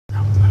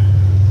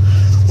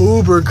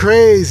Uber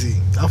crazy.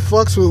 I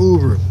fucks with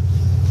Uber.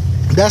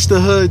 That's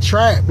the hood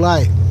trap.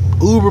 Like,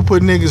 Uber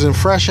put niggas in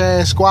fresh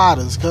ass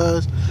squatters,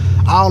 cuz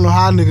I don't know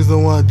how niggas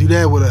don't want to do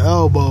that with an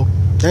elbow.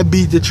 That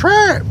beat the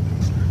trap.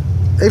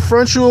 They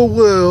front you a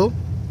wheel.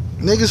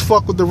 Niggas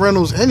fuck with the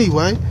rentals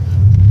anyway.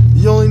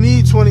 You only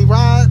need 20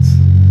 rides.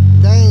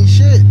 That ain't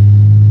shit.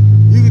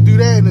 You can do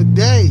that in a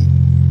day.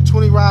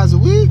 20 rides a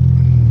week.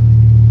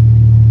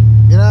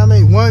 You know what I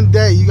mean? One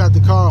day you got the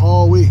car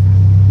all week.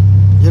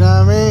 You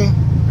know what I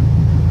mean?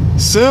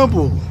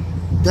 Simple.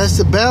 That's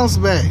the bounce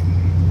back.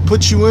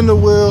 Put you in the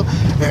wheel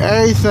and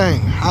everything.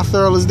 How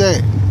thorough is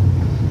that?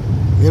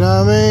 You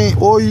know what I mean?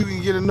 Or you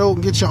can get a note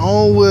and get your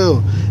own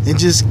wheel and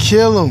just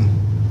kill them.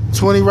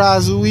 20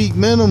 rides a week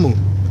minimum.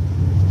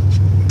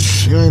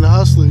 You ain't a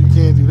hustler. You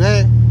can't do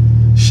that.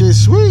 Shit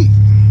sweet.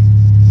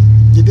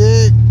 You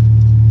did?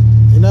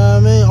 You know what I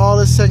mean? All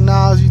this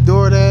technology,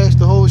 DoorDash,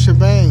 the whole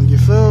shebang. You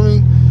feel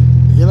me?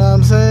 You know what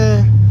I'm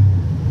saying?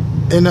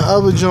 In the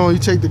other joint, you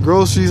take the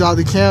groceries out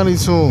the county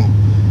to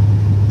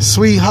them.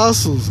 Sweet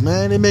hustles,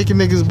 man. They making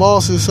niggas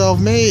bosses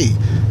self-made.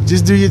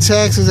 Just do your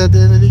taxes at the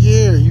end of the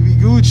year. You be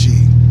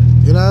Gucci.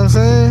 You know what I'm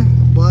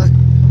saying? But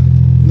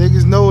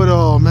niggas know it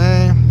all,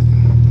 man.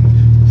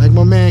 Like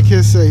my man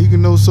Kid say, you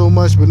can know so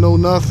much but know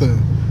nothing.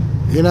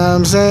 You know what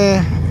I'm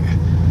saying?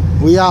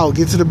 We out.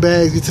 Get to the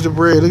bags, get to the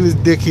bread. Look at this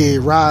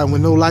dickhead riding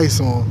with no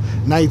lights on.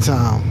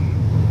 Nighttime.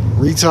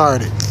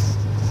 Retarded.